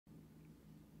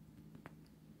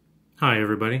Hi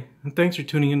everybody, and thanks for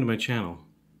tuning into my channel.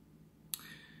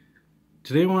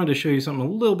 Today I wanted to show you something a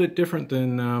little bit different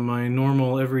than my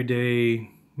normal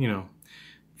everyday,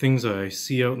 things I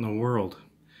see out in the world.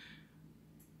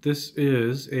 This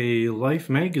is a Life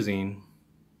magazine,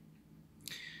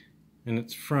 and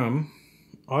it's from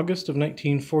August of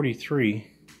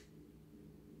 1943,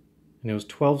 and it was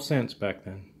 12 cents back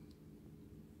then.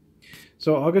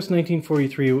 So August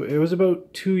 1943, it was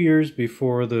about 2 years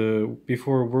before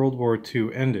World War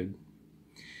II ended.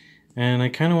 And I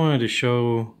kind of wanted to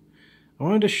show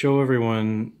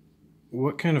everyone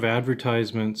what kind of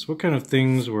advertisements, what kind of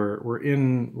things were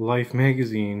in Life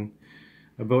magazine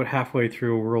about halfway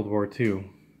through World War II.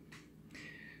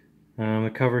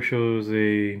 The cover shows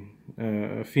a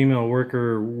female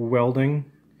worker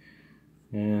welding,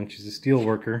 and she's a steel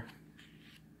worker.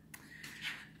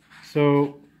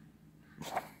 So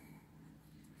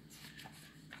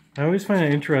I always find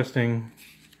it interesting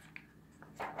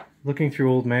looking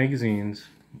through old magazines,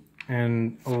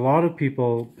 and a lot of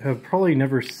people have probably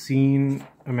never seen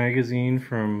a magazine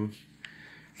from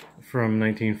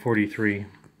 1943.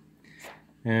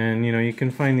 And you can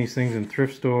find these things in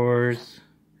thrift stores,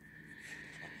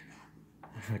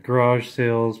 garage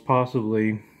sales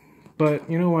possibly, but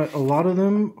you know what, a lot of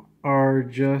them are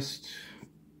just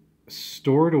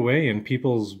stored away in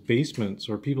people's basements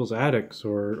or people's attics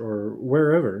or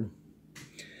wherever.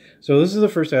 So this is the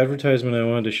first advertisement I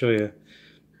wanted to show you.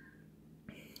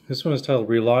 This one is titled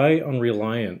Rely on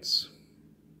Reliance.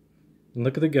 And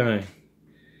look at the guy.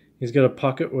 He's got a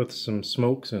pocket with some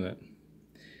smokes in it.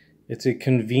 It's a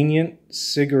convenient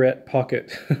cigarette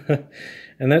pocket.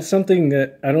 And that's something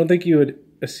that I don't think you would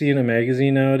see in a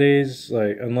magazine nowadays,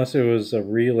 like unless it was a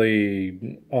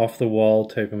really off-the-wall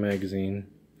type of magazine.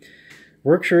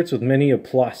 Work shirts with many a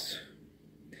plus.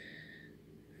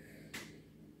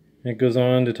 It goes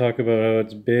on to talk about how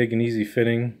it's big and easy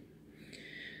fitting.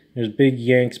 There's Big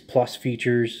Yanks Plus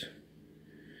features.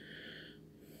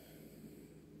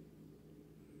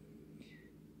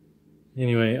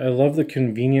 Anyway, I love the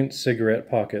convenient cigarette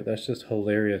pocket. That's just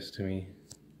hilarious to me.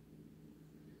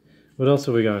 What else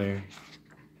have we got here?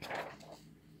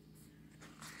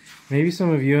 Maybe some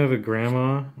of you have a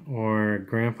grandma or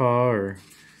grandpa or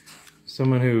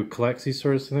someone who collects these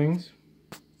sorts of things.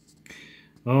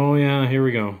 Oh yeah, here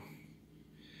we go.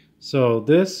 So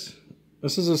this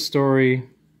is a story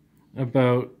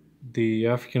about the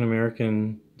African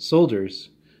American soldiers,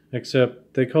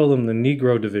 except they call them the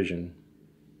Negro Division.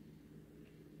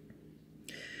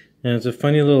 And it's a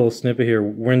funny little snippet here.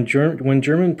 When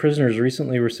German prisoners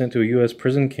recently were sent to a U.S.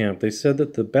 prison camp, they said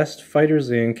that the best fighters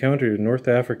they encountered in North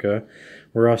Africa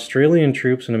were Australian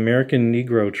troops and American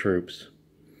Negro troops.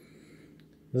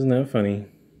 Isn't that funny?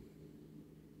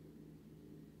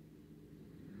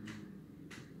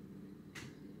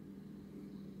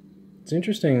 It's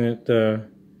interesting that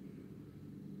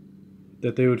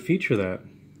that they would feature that.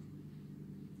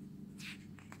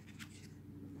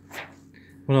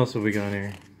 What else have we got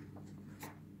here?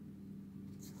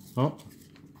 Oh.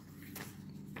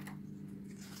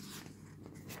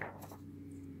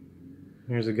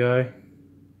 There's a guy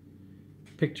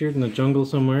pictured in the jungle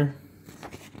somewhere.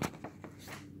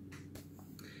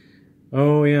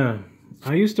 Oh yeah,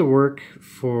 I used to work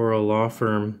for a law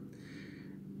firm,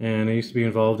 and I used to be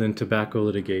involved in tobacco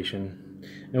litigation.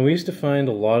 And we used to find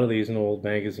a lot of these in old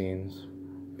magazines.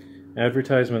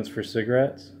 Advertisements for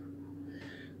cigarettes.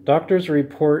 Doctor's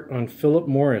report on Philip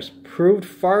Morris proved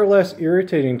far less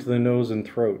irritating to the nose and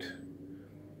throat.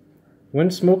 When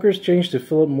smokers changed to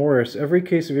Philip Morris, every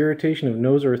case of irritation of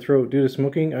nose or throat due to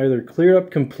smoking either cleared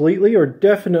up completely or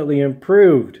definitely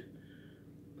improved.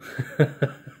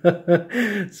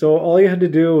 So all you had to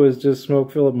do was just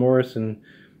smoke Philip Morris and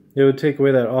it would take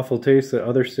away that awful taste that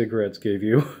other cigarettes gave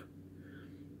you.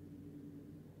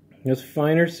 This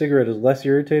finer cigarette is less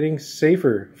irritating,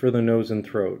 safer for the nose and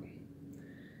throat.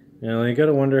 Now you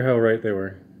gotta wonder how right they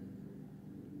were.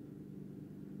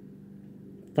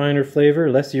 Finer flavor,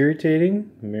 less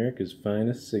irritating, America's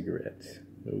finest cigarette.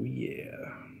 Oh yeah.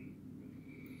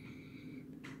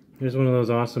 Here's one of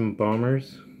those awesome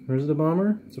bombers. Where's the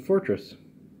bomber? It's a Fortress.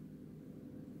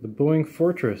 The Boeing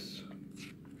Fortress.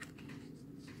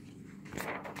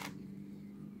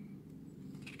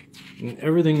 And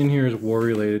everything in here is war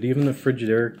related, even the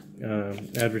Frigidaire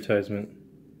advertisement.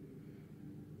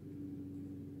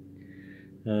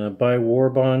 Buy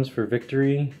war bonds for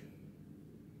victory.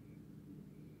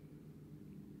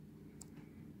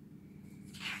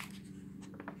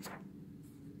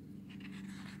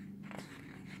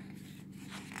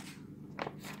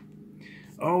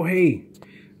 Oh hey,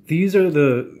 this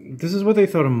is what they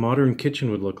thought a modern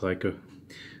kitchen would look like.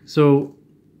 So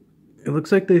It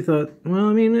looks like they thought, well,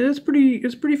 I mean, it's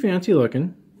pretty fancy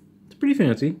looking. It's pretty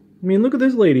fancy. I mean, look at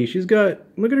this lady. Look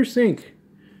at her sink.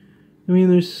 I mean,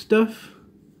 there's stuff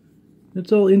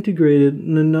that's all integrated,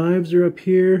 and the knives are up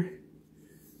here.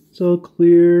 It's all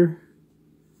clear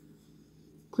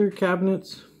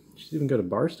cabinets. She's even got a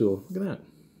bar stool. Look at that.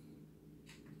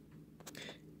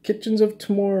 Kitchens of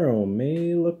tomorrow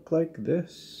may look like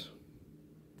this.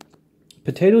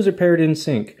 Potatoes are paired in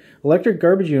sink. Electric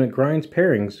garbage unit grinds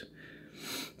pairings.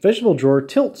 Vegetable drawer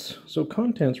tilts, so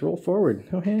contents roll forward.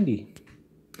 How handy.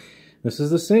 This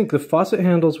is the sink. The faucet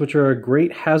handles, which are a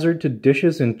great hazard to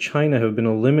dishes in China, have been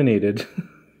eliminated.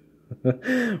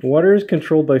 Water is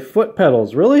controlled by foot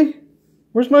pedals. Really?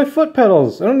 Where's my foot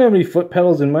pedals? I don't have any foot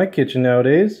pedals in my kitchen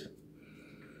nowadays.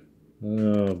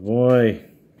 Oh boy.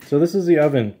 So this is the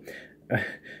oven.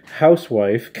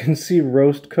 Housewife can see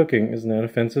roast cooking. Isn't that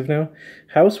offensive now?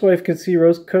 Housewife can see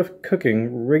roast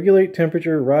cooking. Regulate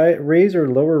temperature. Raise or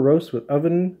lower roast with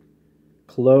oven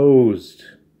closed.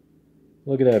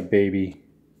 Look at that baby.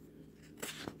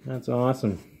 That's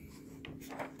awesome.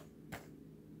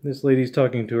 This lady's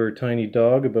talking to her tiny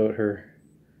dog about her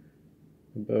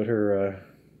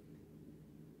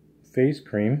face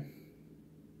cream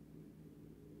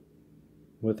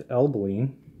with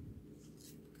Albolene.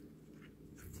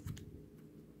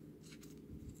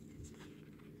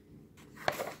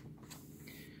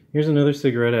 Here's another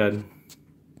cigarette ad.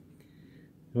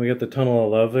 We got the tunnel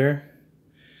of love there.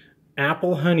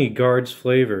 Apple honey guards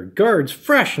flavor. Guards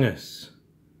freshness!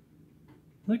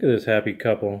 Look at this happy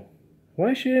couple.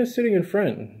 Why is she sitting in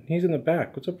front? He's in the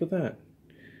back. What's up with that?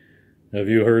 Have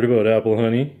you heard about apple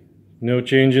honey? No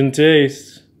change in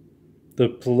taste. The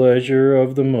pleasure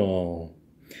of them all.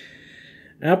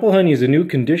 Apple honey is a new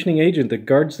conditioning agent that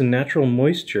guards the natural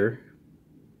moisture.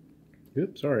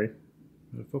 Oops, sorry.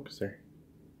 Focus there.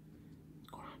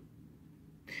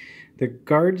 That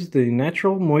guards the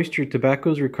natural moisture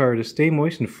tobaccos require to stay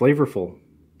moist and flavorful.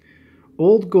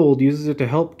 Old Gold uses it to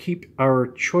help keep our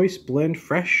choice blend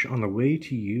fresh on the way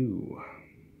to you.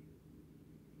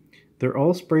 They're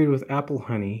all sprayed with apple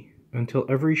honey until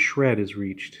every shred is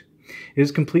reached. It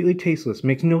is completely tasteless,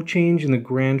 makes no change in the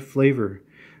grand flavor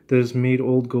that has made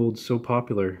Old Gold so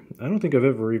popular. I don't think I've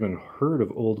ever even heard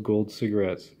of Old Gold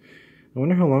cigarettes. I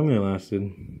wonder how long they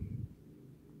lasted.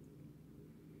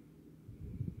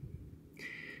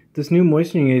 This new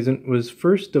moistening agent was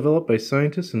first developed by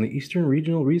scientists in the Eastern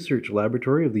Regional Research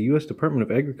Laboratory of the U.S. Department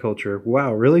of Agriculture.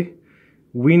 Wow, really?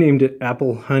 We named it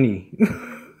Apple Honey.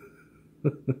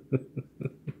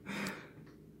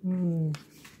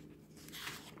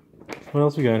 What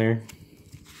else we got here?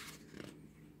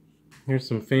 Here's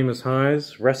some famous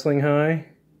highs. Wrestling high.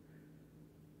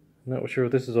 Not sure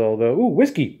what this is all about. Ooh,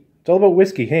 whiskey! It's all about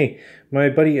whiskey. Hey, my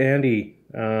buddy Andy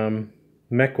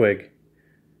Meckwig,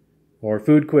 or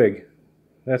Foodquig,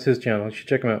 that's his channel. You should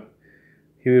check him out.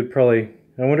 He would probably...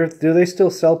 I wonder, do they still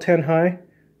sell 10 high?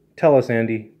 Tell us,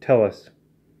 Andy. Tell us.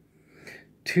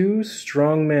 Two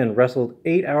strong men wrestled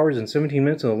 8 hours and 17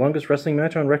 minutes in the longest wrestling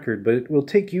match on record, but it will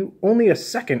take you only a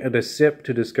second at a sip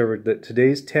to discover that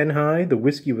today's 10 high, the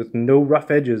whiskey with no rough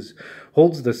edges,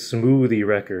 holds the smoothie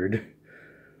record.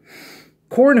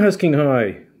 Corn husking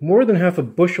high. More than half a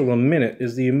bushel a minute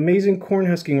is the amazing corn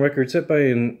husking record set by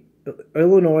an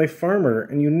Illinois farmer,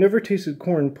 and you never tasted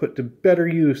corn put to better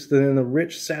use than in the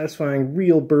rich, satisfying,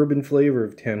 real bourbon flavor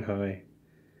of 10 high.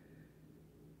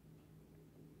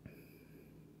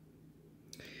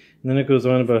 And then it goes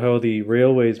on about how the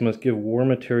railways must give war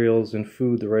materials and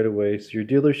food the right of way, so your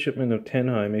dealer's shipment of 10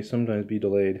 high may sometimes be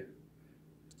delayed.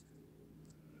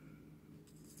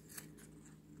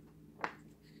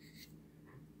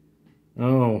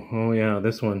 Oh yeah,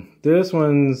 this one. This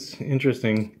one's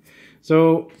interesting.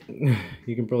 So,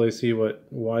 you can probably see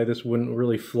why this wouldn't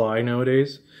really fly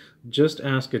nowadays. Just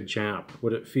ask a Jap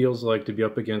what it feels like to be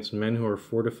up against men who are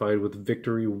fortified with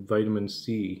Victory Vitamin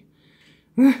C.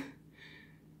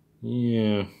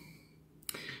 Yeah.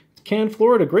 Canned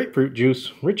Florida grapefruit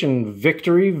juice, rich in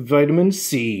Victory Vitamin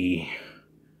C.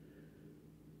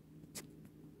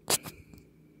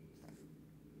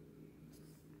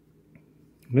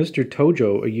 Mr.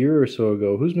 Tojo, a year or so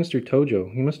ago. Who's Mr.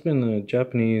 Tojo? He must have been a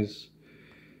Japanese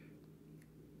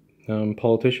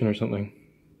politician or something.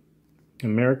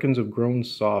 Americans have grown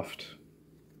soft.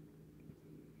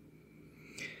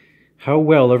 How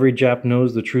well every Jap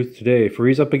knows the truth today, for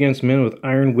he's up against men with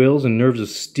iron wills and nerves of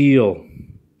steel,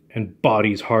 and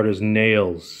bodies hard as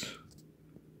nails.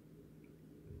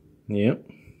 Yep.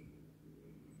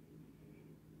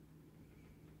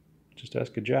 Just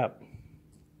ask a Jap.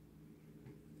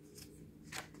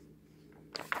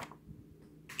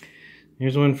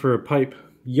 Here's one for a pipe.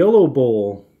 Yellow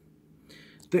Bowl.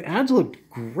 the ads look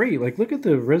great. Like, look at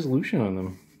the resolution on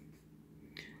them.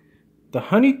 The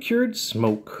honey cured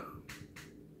smoke.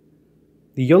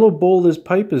 The yellow bowl of this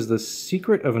pipe is the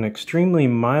secret of an extremely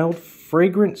mild,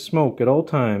 fragrant smoke at all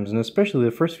times, and especially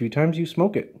the first few times you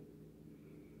smoke it.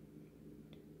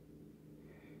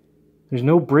 There's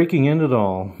no breaking in at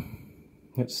all.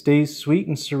 It stays sweet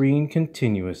and serene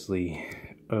continuously.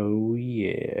 Oh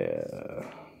yeah.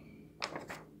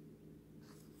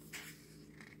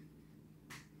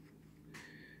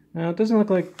 Now, it doesn't look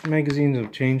like magazines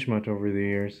have changed much over the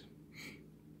years.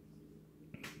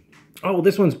 Oh,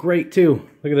 this one's great too.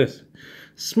 Look at this.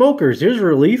 Smokers, here's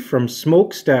relief from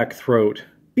smokestack throat.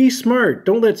 Be smart.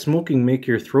 Don't let smoking make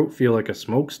your throat feel like a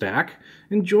smokestack.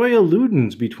 Enjoy a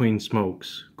Ludens between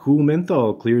smokes. Cool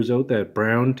menthol clears out that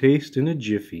brown taste in a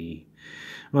jiffy.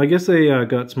 Well, I guess they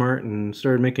got smart and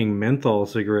started making menthol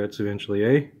cigarettes eventually,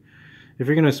 eh? If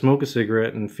you're going to smoke a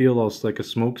cigarette and feel almost like a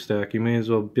smokestack, you may as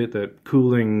well get that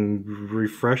cooling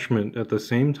refreshment at the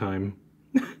same time.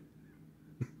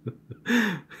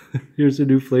 Here's a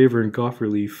new flavor in cough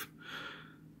relief.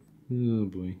 Oh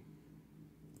boy.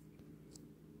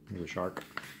 There's a shark.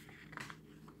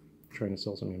 Trying to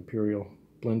sell some Imperial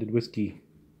blended whiskey.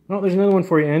 Oh, there's another one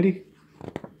for you, Andy.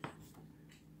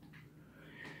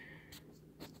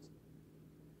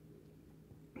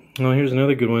 Oh, here's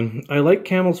another good one. I like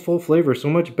Camel's full flavor so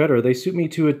much better. They suit me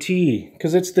to a T.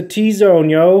 Because it's the T-zone,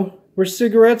 yo. Where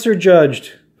cigarettes are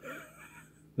judged.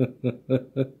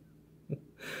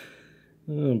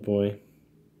 Oh, boy.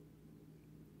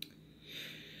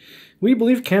 We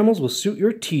believe Camels will suit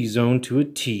your T-zone to a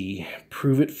T.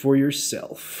 Prove it for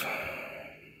yourself.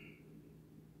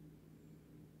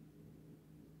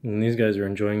 And these guys are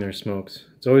enjoying their smokes.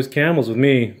 It's always Camels with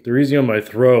me. They're easy on my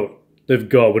throat. They've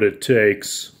got what it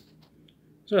takes.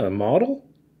 Is that a model?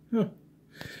 Huh.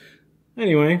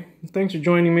 Anyway, thanks for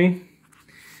joining me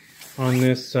on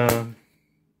this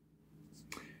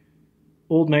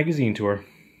old magazine tour.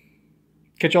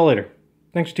 Catch y'all later.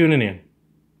 Thanks for tuning in.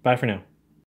 Bye for now.